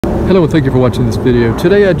Hello and thank you for watching this video.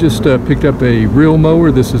 Today I just picked up a reel mower.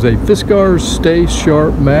 This is a Fiskars Stay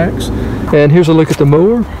Sharp Max. And here's a look at the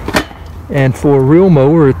mower. And for a reel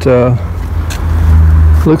mower, it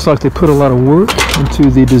looks like they put a lot of work into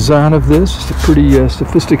the design of this. It's a pretty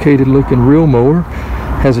sophisticated looking reel mower.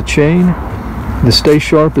 Has a chain. The Stay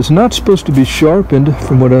Sharp is not supposed to be sharpened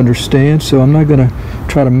from what I understand, so I'm not going to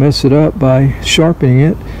try to mess it up by sharpening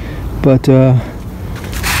it. But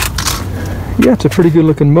yeah, it's a pretty good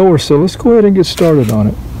looking mower, so let's go ahead and get started on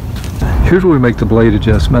it. Here's where we make the blade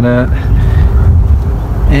adjustment at.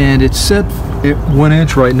 And it's set at 1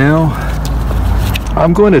 inch right now.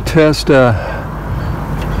 I'm going to test a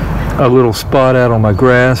little spot out on my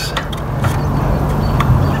grass.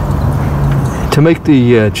 To make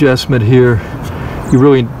the adjustment here, you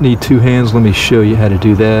really need two hands. Let me show you how to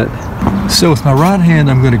do that. So with my right hand,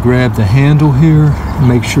 I'm going to grab the handle here and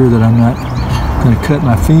make sure that I'm not going to cut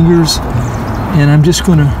my fingers. And I'm just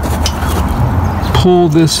going to pull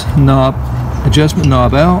this knob, adjustment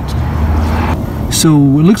knob out. So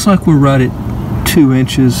it looks like we're right at 2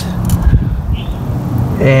 inches.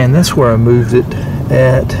 And that's where I moved it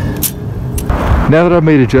at. Now that I've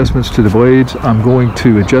made adjustments to the blades, I'm going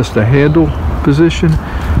to adjust the handle position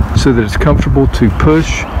so that it's comfortable to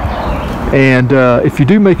push. And if you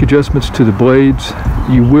do make adjustments to the blades,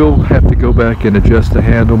 you will have to go back and adjust the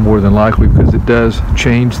handle more than likely, because it does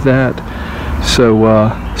change that. So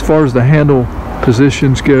as far as the handle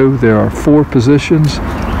positions go, there are 4 positions.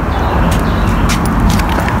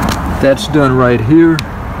 That's done right here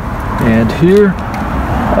and here.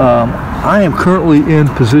 I am currently in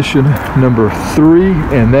position number 3,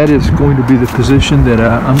 and that is going to be the position that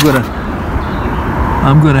I'm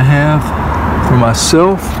gonna have for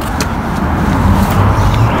myself.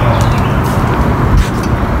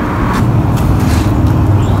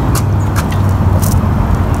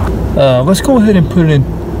 Let's go ahead and put it in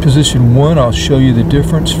position 1. I'll show you the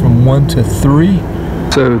difference from 1 to 3.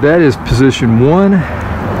 So that is position 1.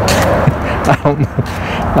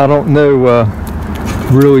 I don't know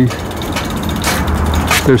really.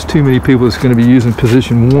 There's too many people that's going to be using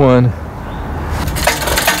position 1.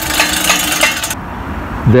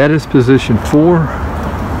 That is position 4.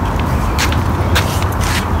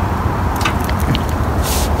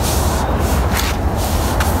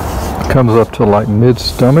 Comes up to like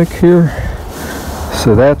mid-stomach here.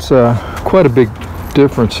 So that's quite a big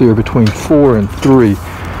difference here between 4 and 3.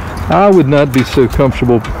 I would not be so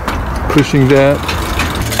comfortable pushing that.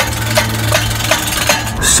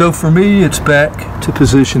 So for me, it's back to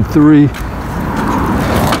position 3.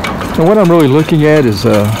 And what I'm really looking at is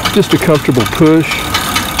just a comfortable push.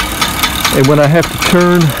 And when I have to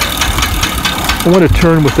turn, I want to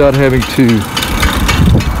turn without having to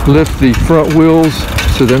lift the front wheels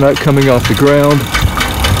so they're not coming off the ground.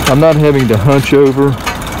 I'm not having to hunch over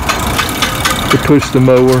to push the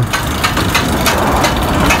mower.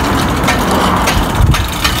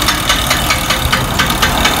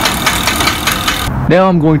 Now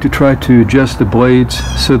I'm going to try to adjust the blades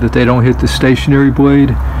so that they don't hit the stationary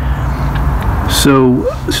blade. So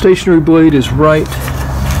the stationary blade is right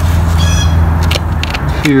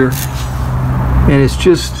here, and it's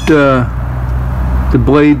just the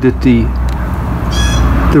blade that the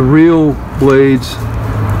reel blades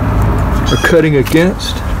are cutting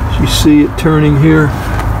against. As you see it turning here,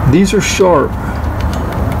 these are sharp.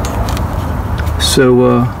 So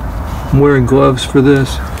I'm wearing gloves for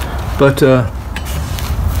this, but I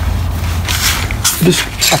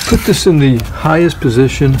put this in the highest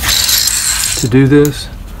position to do this.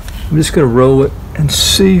 I'm just going to roll it and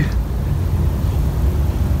see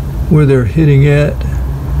where they're hitting at.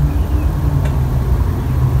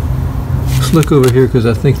 Let's look over here, because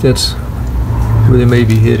I think that's where they may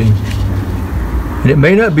be hitting. And it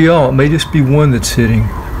may not be all, it may just be one that's hitting.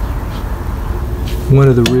 One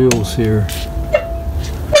of the reels here.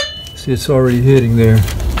 See, it's already hitting there.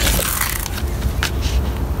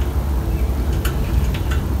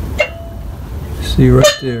 See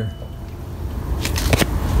right there.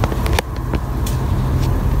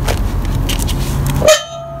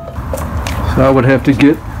 So I would have to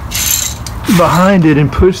get behind it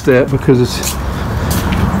and push that, because it's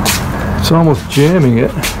almost jamming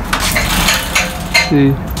it.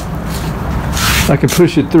 See, I can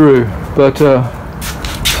push it through, but so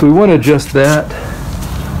we want to adjust that.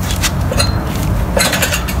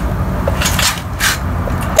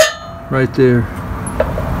 Right there.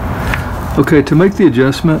 Okay, to make the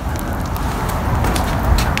adjustment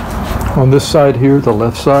on this side here, the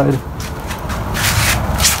left side,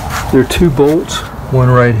 there are 2 bolts, one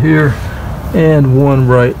right here and one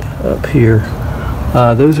right up here.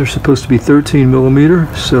 Those are supposed to be 13 millimeter,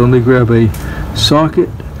 so let me grab a socket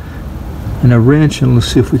and a wrench, and let's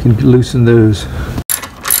see if we can loosen those.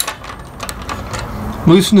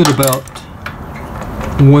 Loosen it about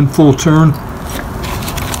one full turn.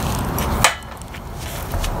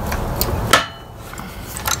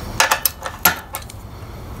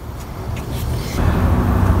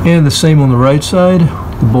 And the same on the right side,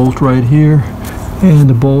 the bolt right here and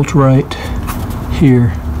the bolt right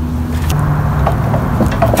here.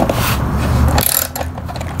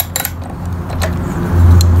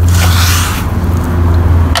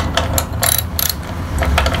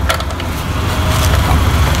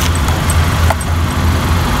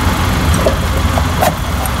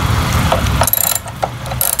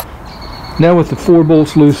 Now with the 4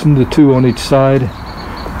 bolts loosened, the 2 on each side,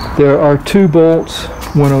 there are 2 bolts,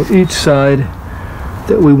 1 on each side,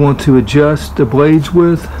 that we want to adjust the blades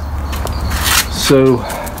with. So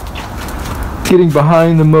getting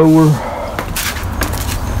behind the mower,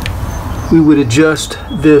 we would adjust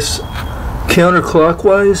this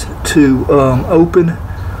counterclockwise to open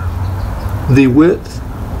the width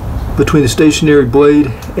between the stationary blade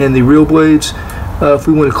and the real blades. If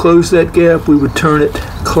we want to close that gap, we would turn it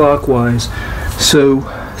clockwise. So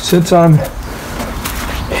since I'm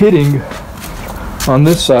hitting on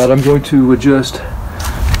this side, I'm going to adjust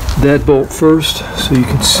that bolt first, so you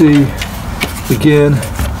can see again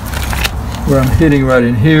where I'm hitting right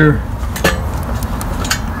in here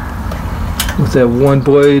with that one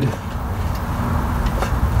blade.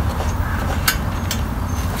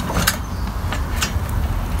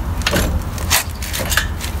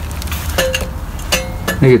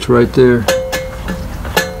 I think it's right there.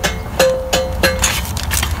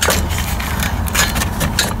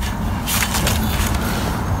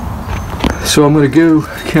 So I'm going to go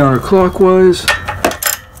counterclockwise.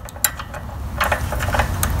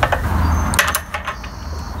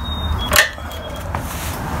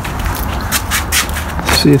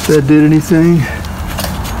 See if that did anything.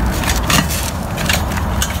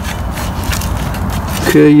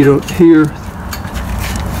 Okay, you don't hear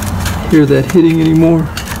that hitting anymore.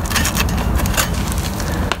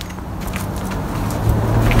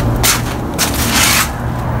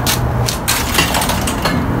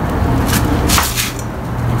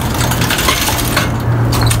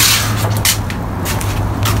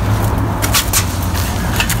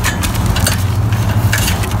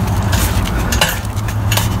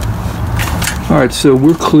 Alright, so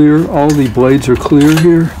we're clear. All the blades are clear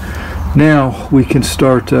here. Now we can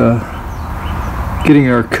start getting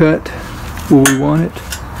our cut where we want it.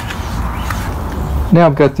 Now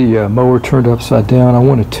I've got the mower turned upside down. I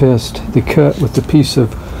want to test the cut with the piece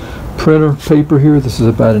of printer paper here. This is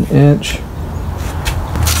about 1 inch.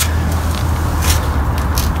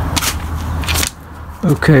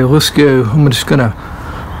 Okay, let's go. I'm just going to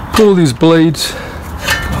pull these blades.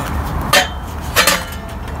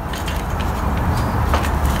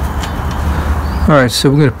 Alright, so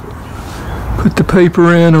we're going to put the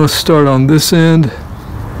paper in. Let's start on this end.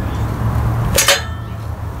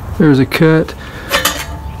 There's a cut.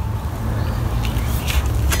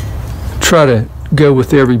 Try to go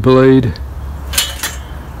with every blade.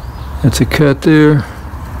 That's a cut there.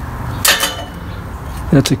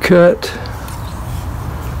 That's a cut.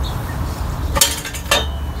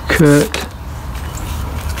 Cut.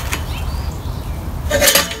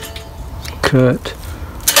 Cut.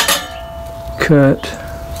 Cut.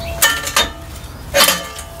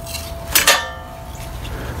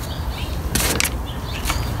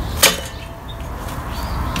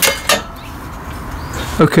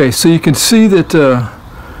 Okay, so you can see that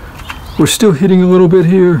we're still hitting a little bit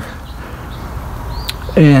here,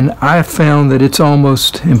 and I found that it's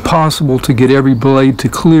almost impossible to get every blade to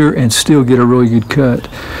clear and still get a really good cut.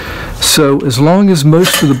 So as long as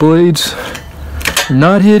most of the blades are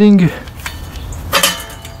not hitting,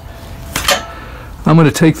 I'm going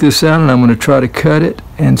to take this out and I'm going to try to cut it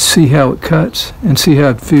and see how it cuts and see how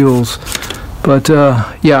it feels. But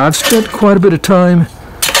yeah, I've spent quite a bit of time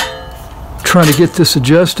trying to get this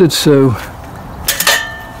adjusted, so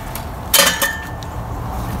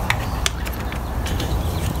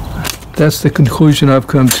that's the conclusion I've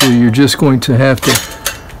come to. You're just going to have to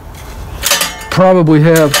probably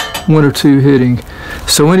have 1 or 2 hitting.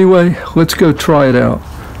 So anyway, let's go try it out.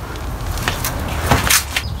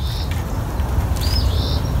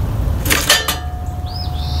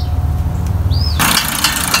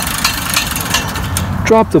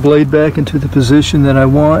 Drop the blade back into the position that I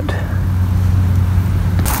want.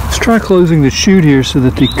 Let's try closing the chute here so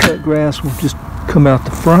that the cut grass will just come out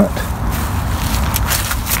the front.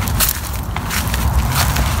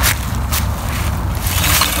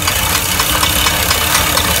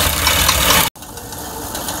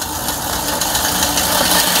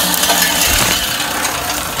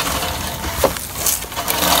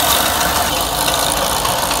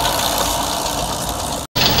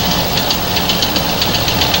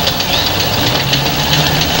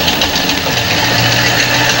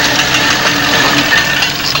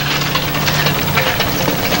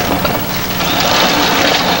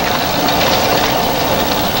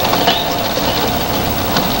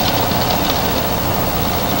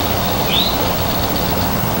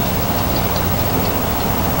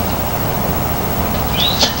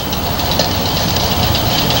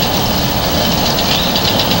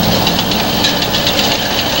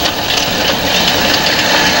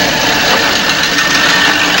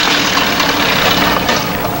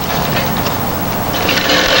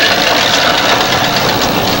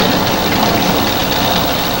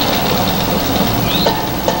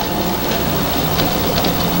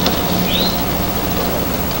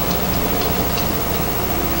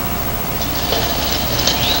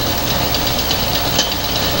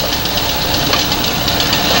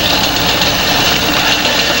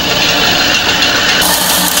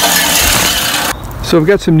 So I've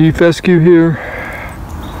got some new fescue here.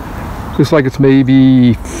 Looks like it's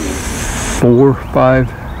maybe 4,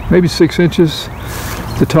 5, maybe 6 inches,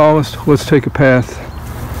 the tallest. Let's take a path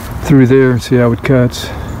through there and see how it cuts.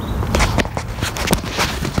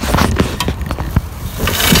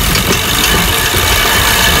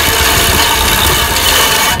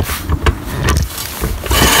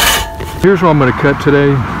 Here's where I'm going to cut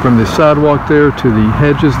today, from the sidewalk there to the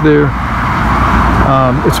hedges there.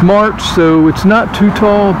 It's March, so it's not too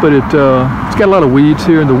tall, but it's got a lot of weeds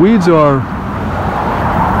here, and the weeds are,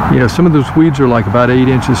 you know, some of those weeds are like about 8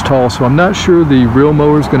 inches tall, so I'm not sure the reel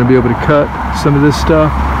mower is going to be able to cut some of this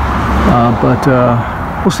stuff, but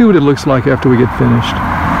we'll see what it looks like after we get finished.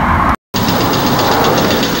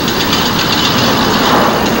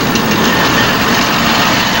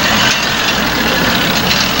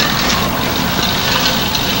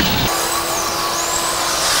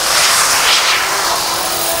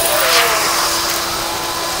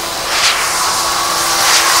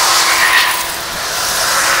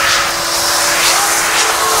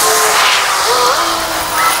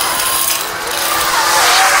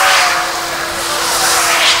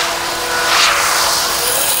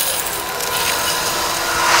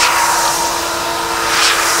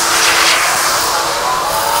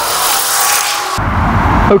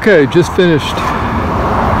 Okay, just finished.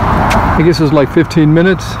 I guess it was like 15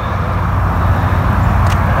 minutes.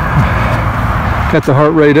 Got the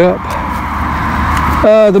heart rate up.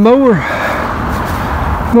 The mower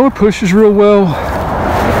pushes real well.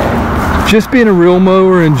 Just being a reel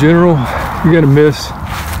mower in general, you're gonna miss.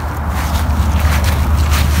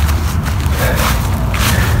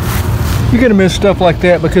 You're gonna miss stuff like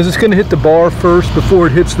that because it's gonna hit the bar first before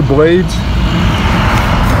it hits the blades.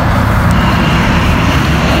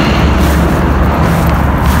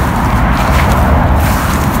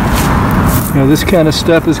 Now this kind of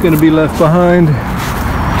stuff is going to be left behind.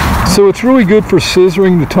 So it's really good for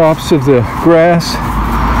scissoring the tops of the grass.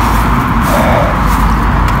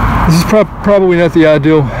 This is probably not the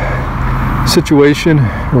ideal situation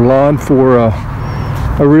or lawn for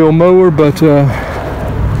a reel mower, but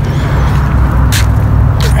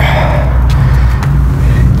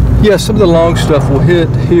yeah, some of the long stuff will hit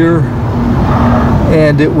here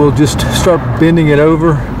and it will just start bending it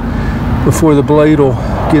over before the blade will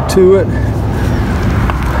get to it.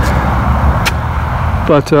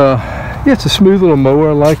 But yeah, it's a smooth little mower.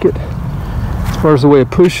 I like it as far as the way it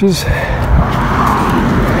pushes.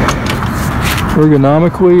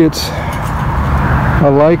 Ergonomically, I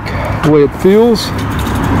like the way it feels,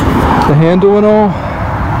 the handle and all.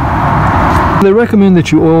 They recommend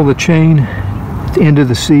that you oil the chain at the end of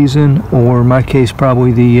the season, or in my case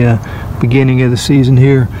probably the beginning of the season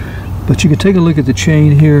here. But you can take a look at the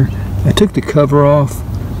chain here. I took the cover off,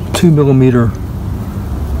 2mm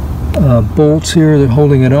bolts here that are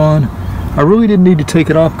holding it on. I really didn't need to take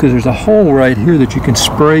it off because there's a hole right here that you can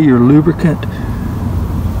spray your lubricant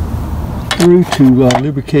through to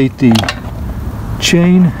lubricate the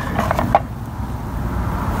chain.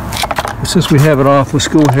 Since we have it off, let's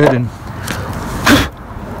go ahead and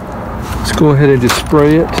just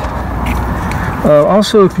spray it.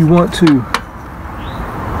 Also, if you want to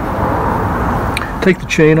take the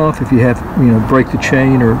chain off, if you have, break the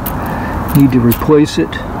chain or need to replace it,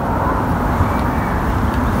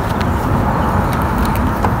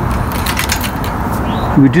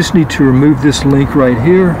 you would just need to remove this link right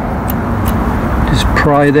here. Just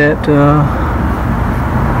pry that,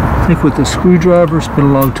 I think with a screwdriver. It's been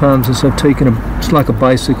a long time since I've taken it's like a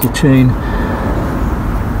bicycle chain.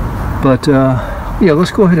 But yeah,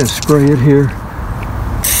 let's go ahead and spray it here.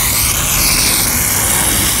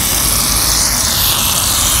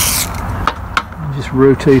 Just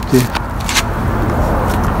rotate the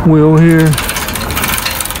wheel here.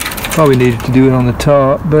 Probably needed to do it on the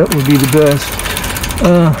top, but would be the best.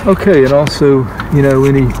 Okay, and also,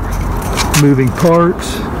 any moving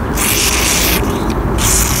parts,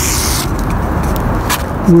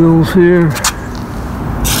 wheels here.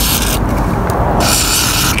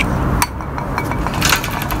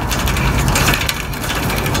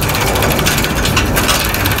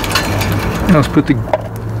 Now let's put the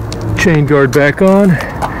chain guard back on.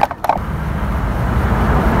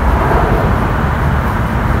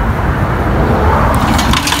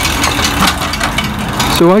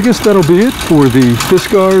 So I guess that'll be it for the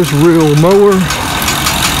Fiskars reel mower.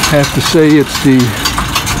 I have to say it's the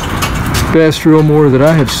best reel mower that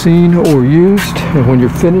I have seen or used. And when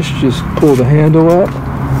you're finished, just pull the handle up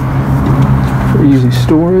for easy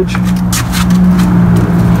storage.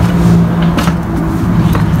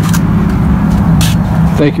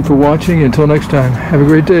 Thank you for watching. Until next time, have a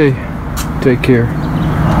great day. Take care.